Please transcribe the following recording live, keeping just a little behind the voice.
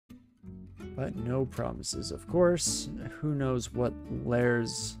But no promises, of course. Who knows what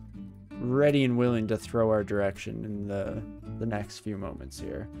Lair's ready and willing to throw our direction in the next few moments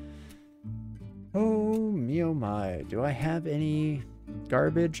here. Oh, me oh my. Do I have any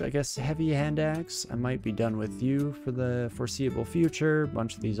garbage? I guess heavy hand axe. I might be done with you for the foreseeable future. A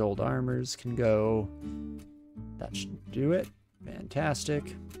bunch of these old armors can go. That should do it.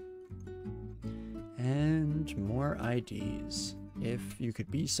 Fantastic. And more IDs. If you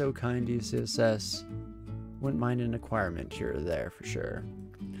could be so kind, DCSS, wouldn't mind an acquirement here or there for sure.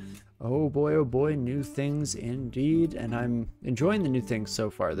 Oh boy, new things indeed, and I'm enjoying the new things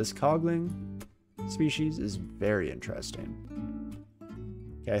so far. This Coglin species is very interesting.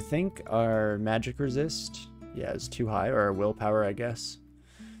 Okay, I think our magic resist, yeah, is too high, or our willpower, I guess,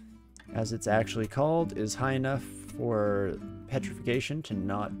 as it's actually called, is high enough for petrification to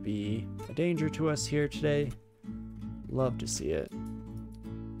not be a danger to us here today. Love to see it.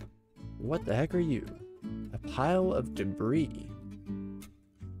 What the heck are you? A pile of debris.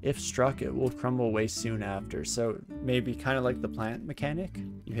 If struck, it will crumble away soon after. So maybe kind of like the plant mechanic.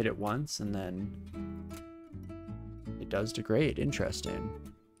 You hit it once and then it does degrade. Interesting.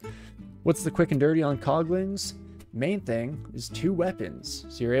 What's the quick and dirty on Coglins? Main thing is 2 weapons.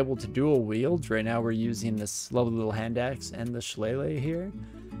 So you're able to dual wield. Right now we're using this lovely little hand axe and the shillelagh here.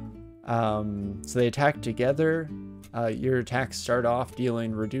 So they attack together. Your attacks start off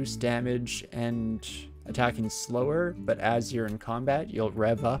dealing reduced damage and attacking slower, but as you're in combat, you'll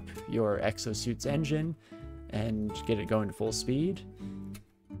rev up your exosuit's engine and get it going to full speed.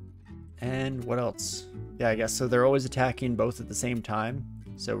 And what else? Yeah, I guess so they're always attacking both at the same time.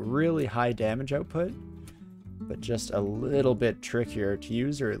 So really high damage output, but just a little bit trickier to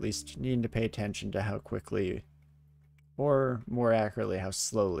use, or at least needing to pay attention to how quickly, or more accurately, how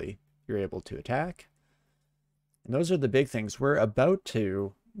slowly you're able to attack. And those are the big things. We're about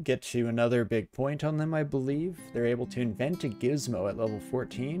to get to another big point on them, I believe. They're able to invent a gizmo at level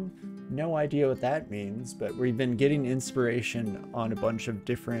 14. No idea what that means, but we've been getting inspiration on a bunch of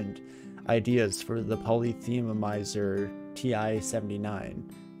different ideas for the polythemamizer TI-79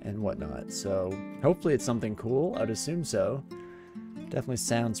 and whatnot. So hopefully it's something cool. I'd assume so. Definitely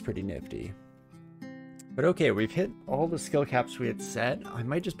sounds pretty nifty. But okay, we've hit all the skill caps we had set. I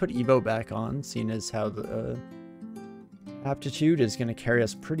might just put Evo back on, seeing as how the aptitude is going to carry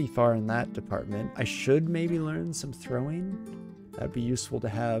us pretty far in that department. I should maybe learn some throwing. That'd be useful to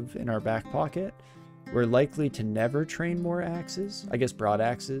have in our back pocket. We're likely to never train more axes. I guess broad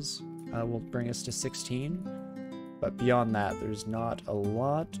axes will bring us to 16. But beyond that, there's not a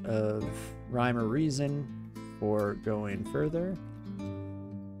lot of rhyme or reason for going further.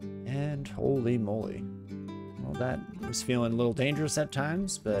 And holy moly. Well, that was feeling a little dangerous at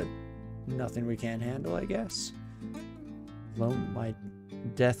times, but nothing we can't handle, I guess. Hello, my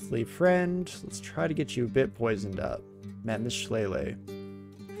deathly friend. Let's try to get you a bit poisoned up. Man, this shillelagh.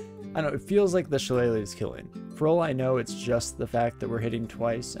 I don't know, it feels like the shillelagh is killing. For all I know, it's just the fact that we're hitting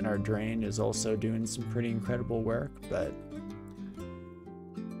twice and our drain is also doing some pretty incredible work, but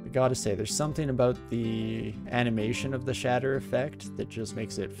I gotta say, there's something about the animation of the shatter effect that just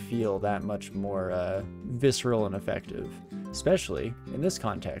makes it feel that much more visceral and effective. Especially in this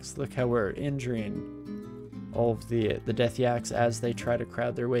context. Look how we're injuring all of the death yaks as they try to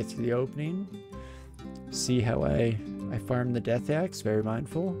crowd their way through the opening. See how I farm the death yaks, very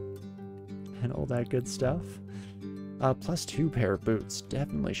mindful, and all that good stuff. +2 pair of boots.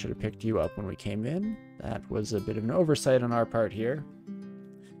 Definitely should have picked you up when we came in. That was a bit of an oversight on our part here.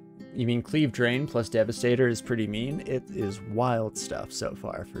 You mean Cleave Drain plus Devastator is pretty mean? It is wild stuff so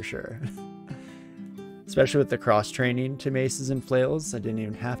far, for sure. Especially with the cross-training to maces and flails. I didn't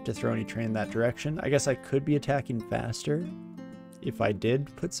even have to throw any train in that direction. I guess I could be attacking faster if I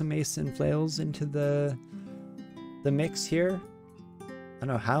did put some maces and flails into the mix here. I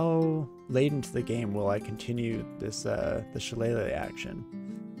don't know, how late into the game will I continue this the shillelagh action?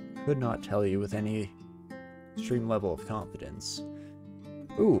 Could not tell you with any extreme level of confidence.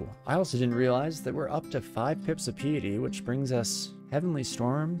 Ooh, I also didn't realize that we're up to 5 pips of piety, which brings us Heavenly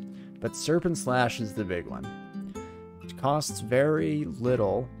Storm, but Serpent Slash is the big one. It costs very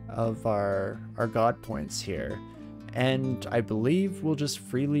little of our god points here, and I believe we'll just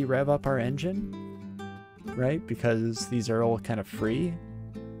freely rev up our engine, right? Because these are all kind of free.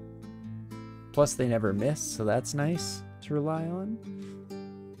 Plus they never miss, so that's nice to rely on.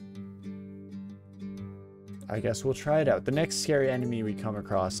 I guess we'll try it out. The next scary enemy we come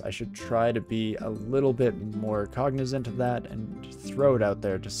across, I should try to be a little bit more cognizant of that and throw it out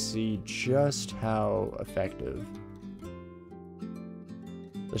there to see just how effective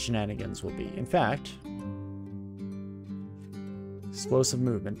the shenanigans will be. In fact, explosive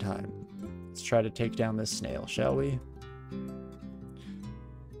movement time. Let's try to take down this snail, shall we?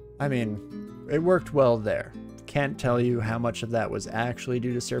 I mean, it worked well there. Can't tell you how much of that was actually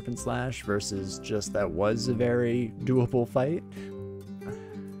due to Serpent Slash versus just that was a very doable fight.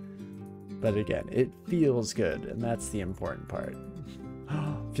 But again, it feels good, and that's the important part.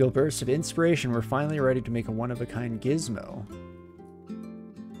 Feel a burst of inspiration. We're finally ready to make a one-of-a-kind gizmo.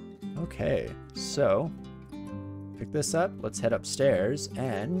 Okay, so pick this up. Let's head upstairs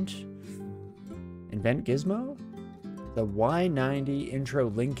and invent gizmo. The Y90 intro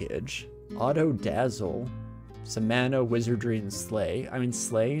linkage, auto dazzle, some mana, wizardry, and slay. I mean,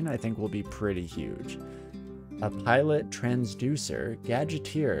 slaying I think will be pretty huge. A pilot transducer,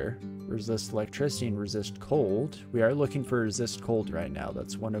 gadgeteer, resist electricity and resist cold. We are looking for resist cold right now.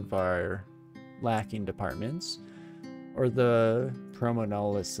 That's one of our lacking departments. Or the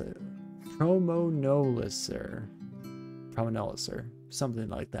promonoliser, something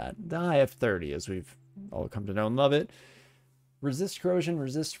like that. The IF30, as we've all come to know and love it. Resist corrosion,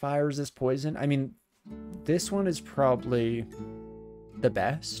 resist fire, resist poison. I mean, this one is probably the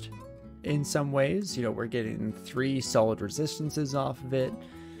best in some ways. You know, we're getting 3 solid resistances off of it.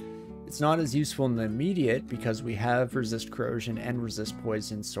 It's not as useful in the immediate because we have resist corrosion and resist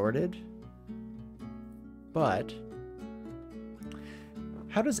poison sorted. But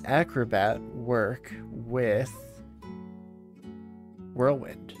how does Acrobat work with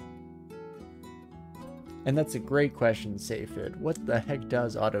Whirlwind? And that's a great question, Safid. What the heck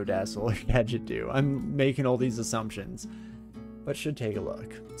does Auto Dazzle Gadget do? I'm making all these assumptions, but should take a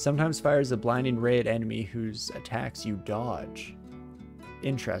look. Sometimes fires a blinding ray at enemy whose attacks you dodge.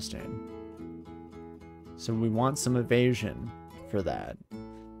 Interesting. So we want some evasion for that.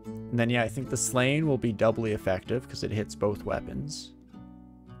 And then yeah, I think the slaying will be doubly effective because it hits both weapons.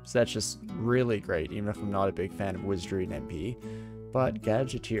 So that's just really great, even if I'm not a big fan of Wizardry and MP. But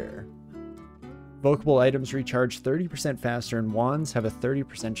Gadgeteer. Evocable items recharge 30% faster, and wands have a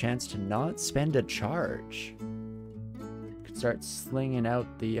 30% chance to not spend a charge. Could start slinging out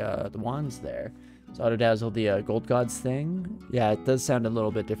the wands there. So Auto Dazzle, the Gold Gods thing. Yeah, it does sound a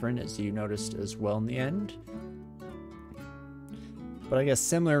little bit different, as you noticed as well in the end. But I guess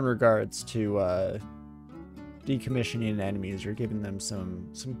similar in regards to decommissioning enemies or giving them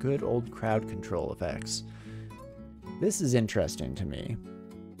some good old crowd control effects. This is interesting to me.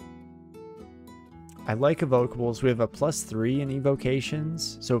 I like evocables. We have a +3 in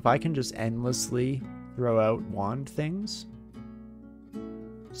evocations, so if I can just endlessly throw out wand things,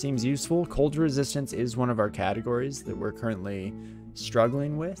 seems useful. Cold resistance is one of our categories that we're currently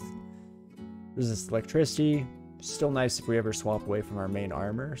struggling with. Resist electricity, still nice if we ever swap away from our main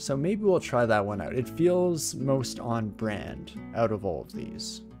armor, so maybe we'll try that one out. It feels most on brand out of all of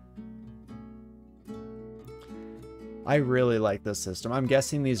these. I really like this system. I'm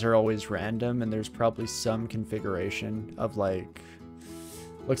guessing these are always random, and there's probably some configuration of like,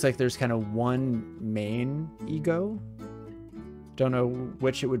 looks like there's kind of one main ego. Don't know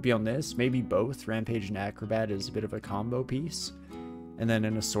which it would be on this. Maybe both. Rampage and Acrobat is a bit of a combo piece. And then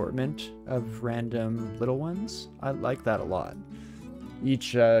an assortment of random little ones. I like that a lot.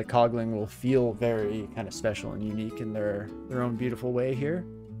 Each Coglin will feel very kind of special and unique in their own beautiful way here.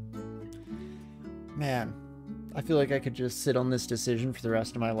 Man, I feel like I could just sit on this decision for the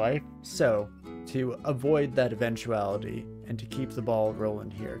rest of my life. So, to avoid that eventuality and to keep the ball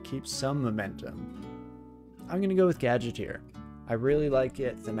rolling here, keep some momentum, I'm going to go with Gadgeteer. I really like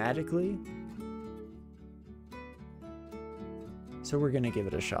it thematically, so we're going to give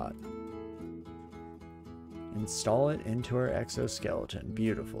it a shot. Install it into our exoskeleton.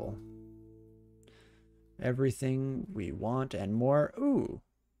 Beautiful. Everything we want and more. Ooh!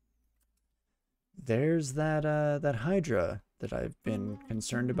 There's that that Hydra that I've been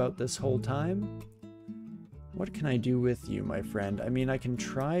concerned about this whole time. What can I do with you, my friend? I mean, I can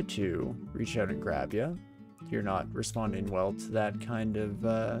try to reach out and grab you. You're not responding well to that kind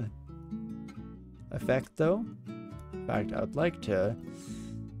of effect, though. In fact, I'd like to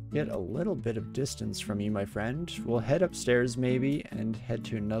get a little bit of distance from you, my friend. We'll head upstairs, maybe, and head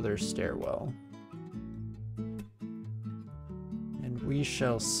to another stairwell. And we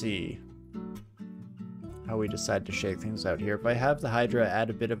shall see how we decide to shake things out here. If I have the Hydra at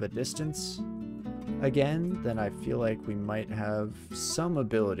a bit of a distance again, then I feel like we might have some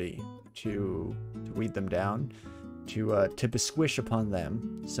ability to weed them down, to besquish upon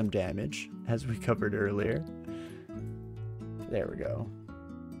them some damage, as we covered earlier. There we go.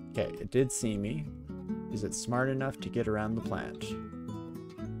 Okay, it did see me. Is it smart enough to get around the plant?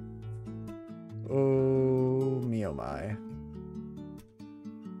 Oh me, oh my.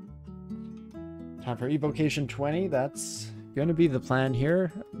 Time for evocation 20. That's gonna be the plan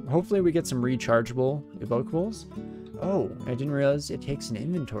here. Hopefully we get some rechargeable evocables. Oh, I didn't realize it takes an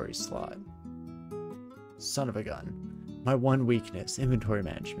inventory slot. Son of a gun. My one weakness, inventory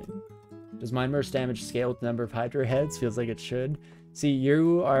management. Does Mind Burst damage scale with the number of Hydra heads? Feels like it should. See,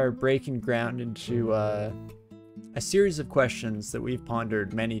 you are breaking ground into a series of questions that we've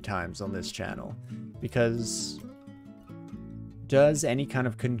pondered many times on this channel. Because does any kind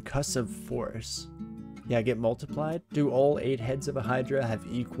of concussive force get multiplied? Do all 8 heads of a Hydra have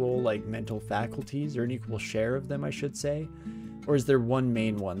equal, like, mental faculties, or an equal share of them, I should say? Or is there one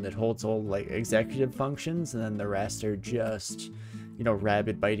main one that holds all, like, executive functions, and then the rest are just, you know,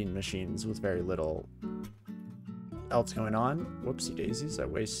 rabid biting machines with very little else going on? Whoopsie daisies, I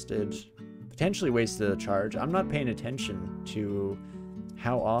potentially wasted a charge. I'm not paying attention to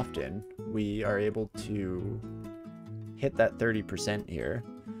how often we are able to hit that 30% here.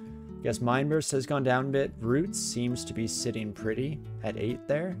 Guess Mind Burst has gone down a bit. Roots seems to be sitting pretty at 8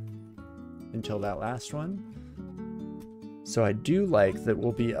 there until that last one. So I do like that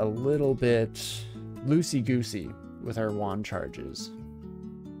we'll be a little bit loosey-goosey with our wand charges.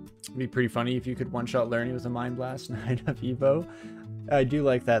 It'd be pretty funny if you could one-shot Lerny with a Mind Blast 9 of Evo. I do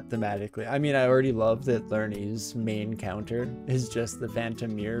like that thematically. I mean, I already love that Lerny's main counter is just the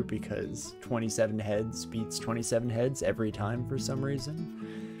Phantom Mirror because 27 heads beats 27 heads every time for some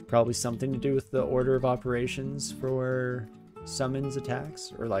reason. Probably something to do with the order of operations for summons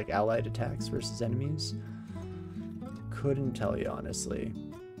attacks or like allied attacks versus enemies. Couldn't tell you, honestly.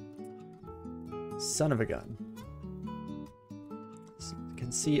 Son of a gun. So you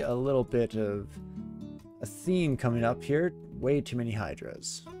can see a little bit of a theme coming up here. Way too many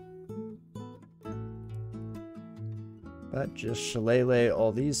Hydras. But just shillelagh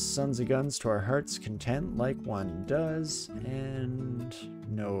all these sons of guns to our heart's content like one does, and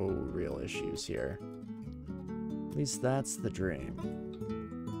no real issues here. At least that's the dream.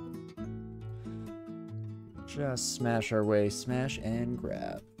 Just smash our way, smash and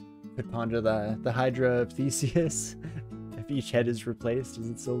grab. Could ponder the Hydra of Theseus. If each head is replaced, is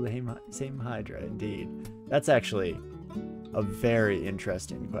it still the same Hydra? Indeed. That's actually a very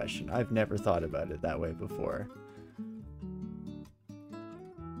interesting question. I've never thought about it that way before.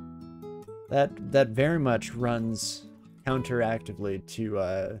 That very much runs counteractively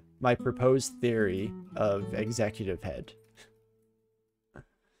to my proposed theory of executive head.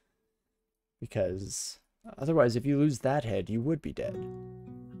 Because otherwise, if you lose that head, you would be dead.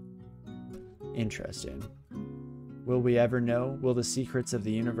 Interesting. Will we ever know? Will the secrets of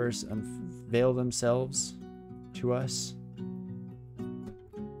the universe unveil themselves to us?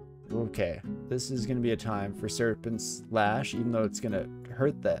 Okay, this is going to be a time for Serpent's Lash, even though it's going to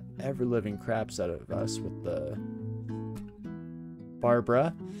hurt the ever-living craps out of us with the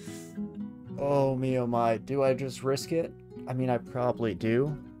Barbara. Oh me, oh my, do I just risk it? I mean, I probably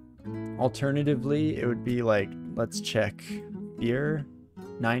do. Alternatively, it would be like, let's check fear,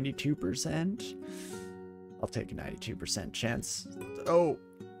 92%. I'll take a 92% chance. Oh,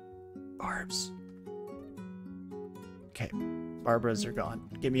 barbs. Okay, Barbaras are gone.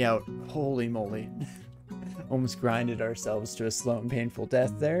 Get me out. Holy moly. Almost grinded ourselves to a slow and painful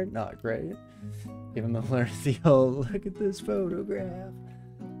death there. Not great. Give him the old, look at this photograph.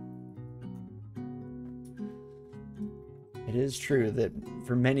 It is true that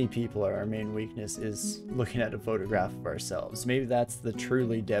for many people our main weakness is looking at a photograph of ourselves. Maybe that's the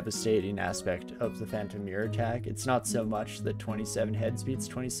truly devastating aspect of the Phantom Mirror attack. It's not so much that 27 heads beats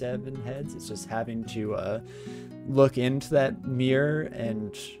 27 heads, it's just having to look into that mirror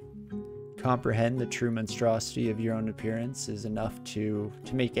and comprehend the true monstrosity of your own appearance is enough to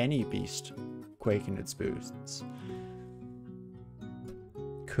make any beast quake in its boots.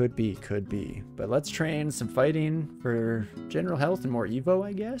 Could be. But let's train some fighting for general health and more Evo,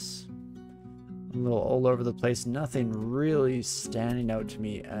 I guess. I'm a little all over the place. Nothing really standing out to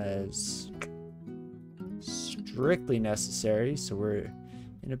me as strictly necessary, so we're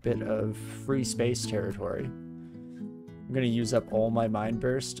in a bit of free space territory. I'm going to use up all my Mind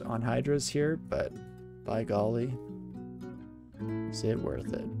Burst on Hydras here, but by golly, is it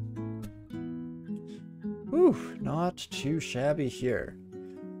worth it? Whew, not too shabby here.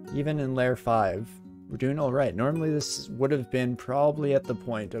 Even in Lair 5, we're doing alright. Normally this would have been probably at the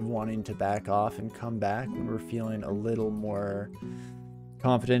point of wanting to back off and come back when we're feeling a little more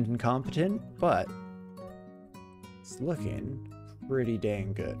confident and competent, but it's looking pretty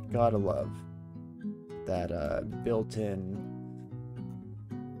dang good. Gotta love that built-in,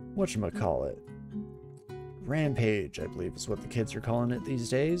 whatchamacallit, rampage, I believe is what the kids are calling it these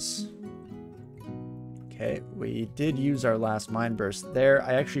days. Okay, we did use our last Mind Burst there.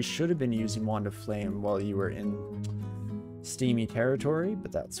 I actually should have been using Wand of Flame while you were in steamy territory,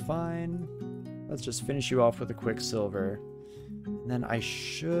 but that's fine. Let's just finish you off with a Quicksilver. And then I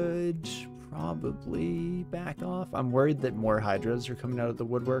should probably back off. I'm worried that more Hydras are coming out of the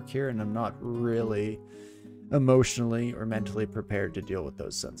woodwork here, and I'm not really emotionally or mentally prepared to deal with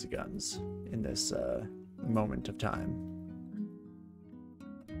those sons of guns in this moment of time.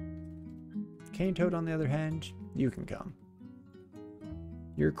 Cane Toad, on the other hand, you can come.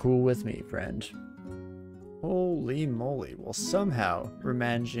 You're cool with me, friend. Holy moly. Well, somehow we're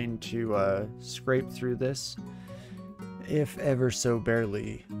managing to scrape through this, if ever so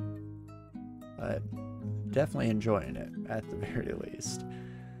barely. But definitely enjoying it, at the very least.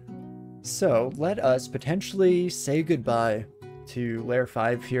 So, let us potentially say goodbye to Layer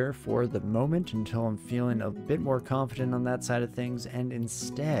 5 here for the moment until I'm feeling a bit more confident on that side of things, and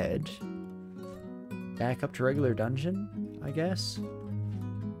instead back up to regular dungeon, I guess.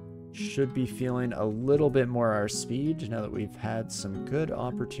 Should be feeling a little bit more our speed now that we've had some good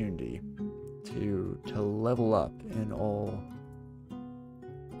opportunity to level up in all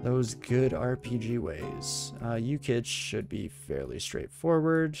those good RPG ways. You kids should be fairly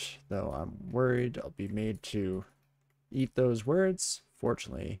straightforward, though I'm worried I'll be made to eat those words.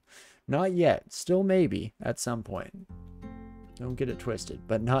 Fortunately, not yet. Still maybe at some point. Don't get it twisted,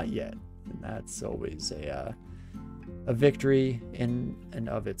 but not yet. And that's always a victory in and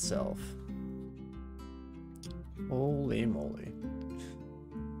of itself. Holy moly.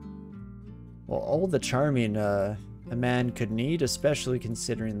 Well, all the charming a man could need, especially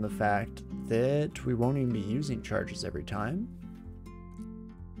considering the fact that we won't even be using charges every time.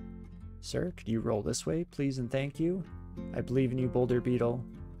 Sir, could you roll this way, please and thank you? I believe in you, Boulder Beetle.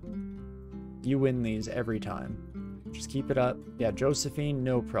 You win these every time. Just keep it up. Yeah, Josephine,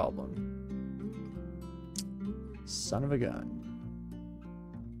 no problem. Son of a gun.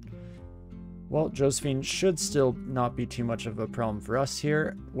 Well, Josephine should still not be too much of a problem for us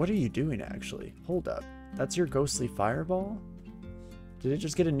here. What are you doing, actually? Hold up. That's your ghostly fireball? Did it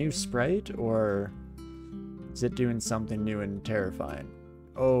just get a new sprite, or is it doing something new and terrifying?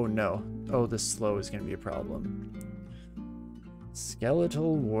 Oh no. Oh, this slow is going to be a problem.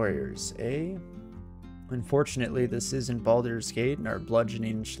 Skeletal warriors, eh? Unfortunately, this isn't Baldur's Gate, and our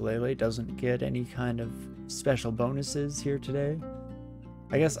bludgeoning shillelagh doesn't get any kind of special bonuses here today.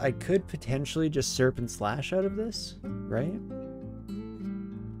 I guess I could potentially just Serpent Slash out of this, right?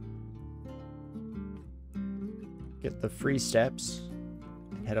 Get the free steps.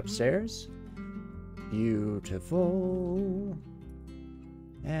 Head upstairs. Beautiful.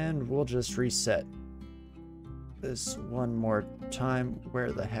 And we'll just reset this one more time.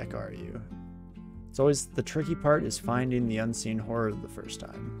 Where the heck are you? It's always the tricky part is finding the unseen horror the first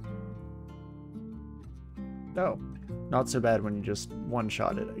time. Oh, not so bad when you just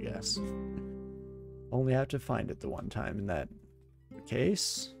one-shot it, I guess. Only have to find it the one time in that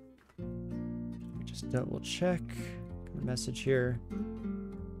case. Let me just double check. Got a message here.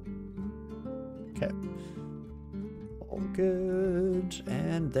 Okay. All good.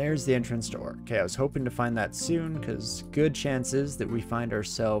 And there's the entrance door. Okay, I was hoping to find that soon, because good chances that we find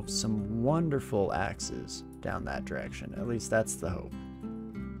ourselves some wonderful axes down that direction. At least that's the hope.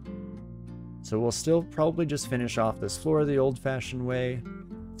 So we'll still probably just finish off this floor the old-fashioned way.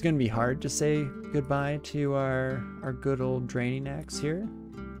 It's going to be hard to say goodbye to our good old draining axe here.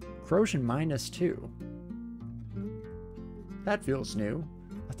 Corrosion -2. That feels new.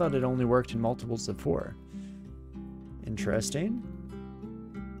 I thought it only worked in multiples of 4. Interesting.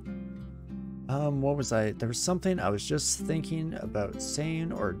 What was there was something I was just thinking about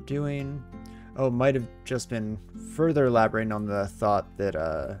saying or doing. Oh, it might have just been further elaborating on the thought that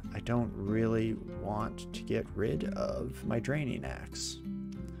I don't really want to get rid of my draining axe.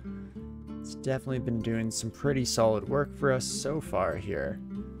 It's definitely been doing some pretty solid work for us so far here.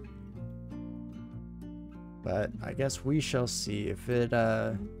 But I guess we shall see if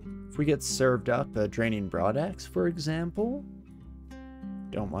we get served up a draining broadaxe, for example.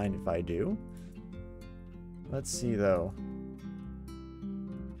 Don't mind if I do. Let's see though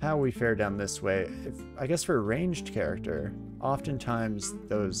how we fare down this way. I guess for a ranged character, oftentimes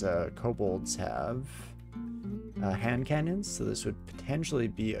those kobolds have hand cannons, so this would potentially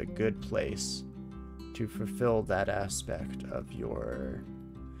be a good place to fulfill that aspect of your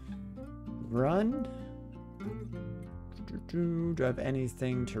run. Do I have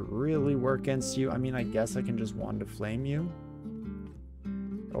anything to really work against you? I mean, I guess I can just Wand of Flame you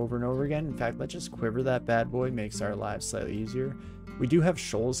over and over again. In fact, let's just quiver that bad boy, makes our lives slightly easier. We do have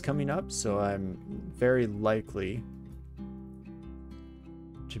shoals coming up, so I'm very likely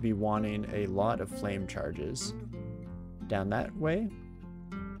to be wanting a lot of flame charges down that way.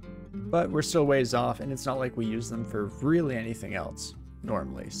 But we're still ways off, and it's not like we use them for really anything else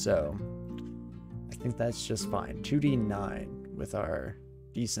normally. So I think that's just fine. 2d9 with our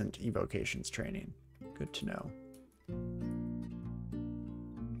decent evocations training. Good to know.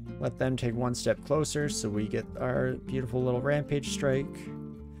 Let them take one step closer so we get our beautiful little rampage strike.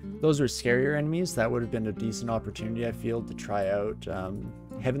 Those were scarier enemies. That would have been a decent opportunity, I feel, to try out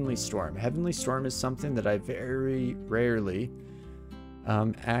Heavenly Storm. Heavenly Storm is something that I very rarely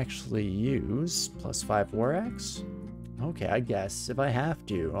actually use. +5 War Axe? Okay, I guess. If I have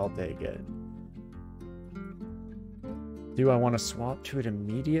to, I'll take it. Do I want to swap to it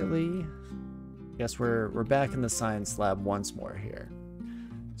immediately? Guess we're back in the science lab once more here.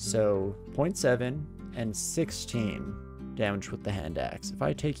 So 0.7 and 16 damage with the hand axe. If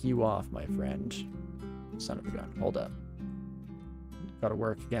I take you off, my friend, son of a gun, hold up. Got to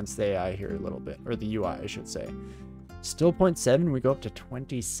work against the AI here a little bit, or the UI, I should say. Still 0.7. We go up to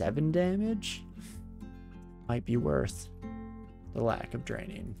 27 damage. Might be worth the lack of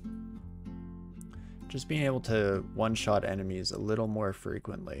draining. Just being able to one-shot enemies a little more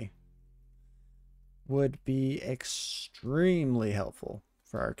frequently would be extremely helpful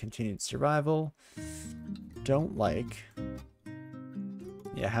for our continued survival. Don't like...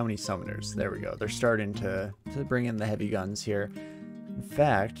 Yeah, how many summoners? There we go. They're starting to bring in the heavy guns here. In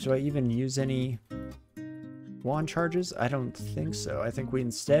fact, do I even use any wand charges? I don't think so. I think we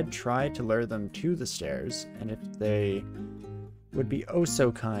instead try to lure them to the stairs, and if they would be oh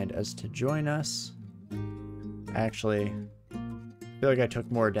so kind as to join us... Actually, I feel like I took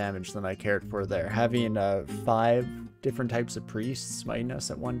more damage than I cared for there. Having 5 different types of priests smiting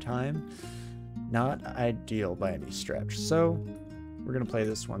us at one time, not ideal by any stretch. So we're going to play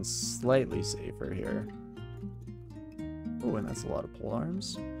this one slightly safer here. Oh, and that's a lot of pole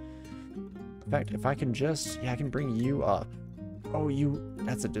arms. In fact, if I can just... Yeah, I can bring you up. Oh,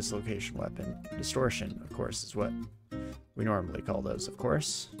 that's a dislocation weapon. Distortion, of course, is what we normally call those, of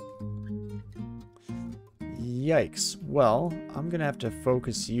course. Yikes. Well, I'm going to have to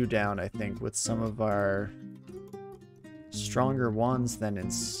focus you down, I think, with some of our stronger wands then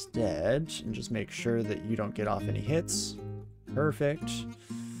instead, and just make sure that you don't get off any hits. Perfect.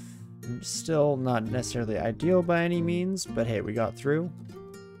 Still not necessarily ideal by any means, but hey, we got through.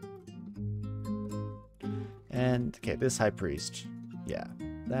 And, okay, this High Priest. Yeah,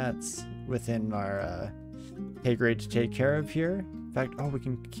 that's within our pay grade to take care of here. In fact, oh, we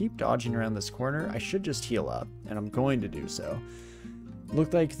can keep dodging around this corner. I should just heal up, and I'm going to do so.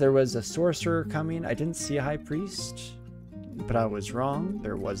 Looked like there was a sorcerer coming. I didn't see a High Priest, but I was wrong.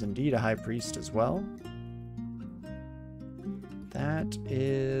 There was indeed a High Priest as well. That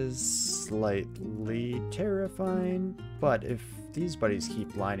is slightly terrifying, but if these buddies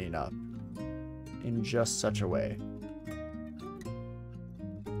keep lining up in just such a way,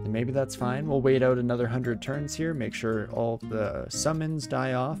 then maybe that's fine. We'll wait out another 100 turns here, make sure all the summons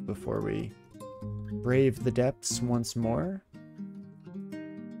die off before we brave the depths once more.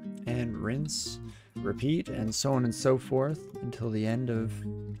 And rinse, repeat, and so on and so forth until the end of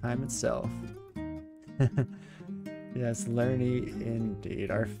time itself. Yes, Lerny indeed.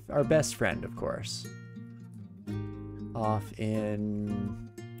 Our best friend, of course. Off in...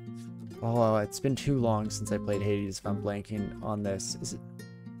 Oh, it's been too long since I played Hades if I'm blanking on this. Is it...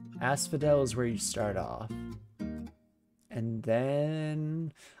 Asphodel is where you start off. And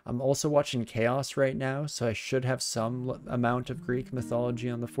then... I'm also watching Chaos right now, so I should have some amount of Greek mythology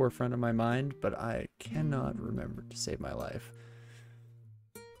on the forefront of my mind, but I cannot remember to save my life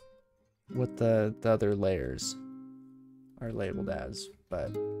what the other layers are labeled as, but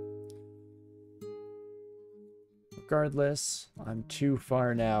regardless, I'm too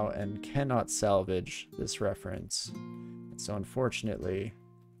far now and cannot salvage this reference, so unfortunately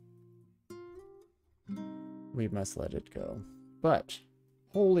we must let it go. But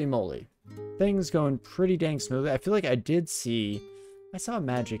holy moly, things going pretty dang smoothly. I feel like I saw a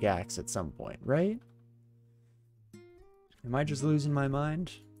magic axe at some point, right? Am I just losing my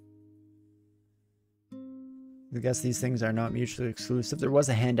mind? I guess these things are not mutually exclusive. There was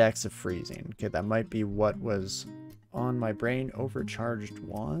a hand axe of freezing. Okay, that might be what was on my brain. Overcharged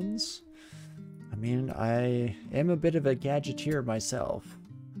wands? I mean, I am a bit of a gadgeteer myself.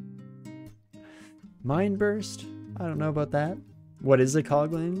 Mind burst? I don't know about that. What is a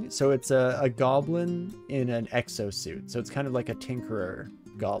Coglin? So it's a goblin in an exosuit. So it's kind of like a tinkerer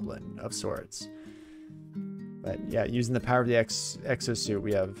goblin of sorts. But yeah, using the power of the exosuit,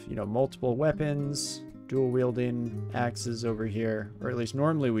 we have, you know, multiple weapons, dual wielding axes over here, or at least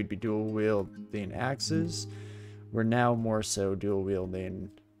normally we'd be dual wielding axes. We're now more so dual wielding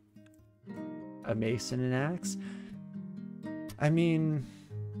a mace and an axe. I mean,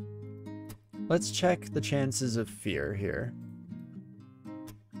 Let's check the chances of fear here.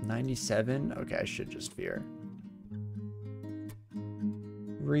 97? Okay, I should just fear.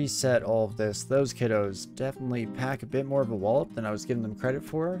 Reset all of this. Those kiddos definitely pack a bit more of a wallop than I was giving them credit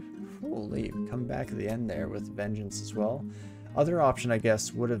for. Holy, come back at the end there with vengeance as well. Other option, I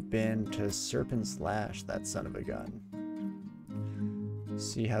guess, would have been to Serpent's Lash that son of a gun.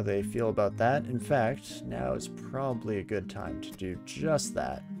 See how they feel about that. In fact, now is probably a good time to do just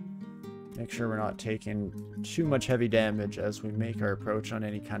that. Make sure we're not taking too much heavy damage as we make our approach on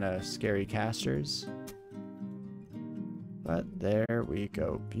any kind of scary casters. But there we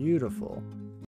go. Beautiful.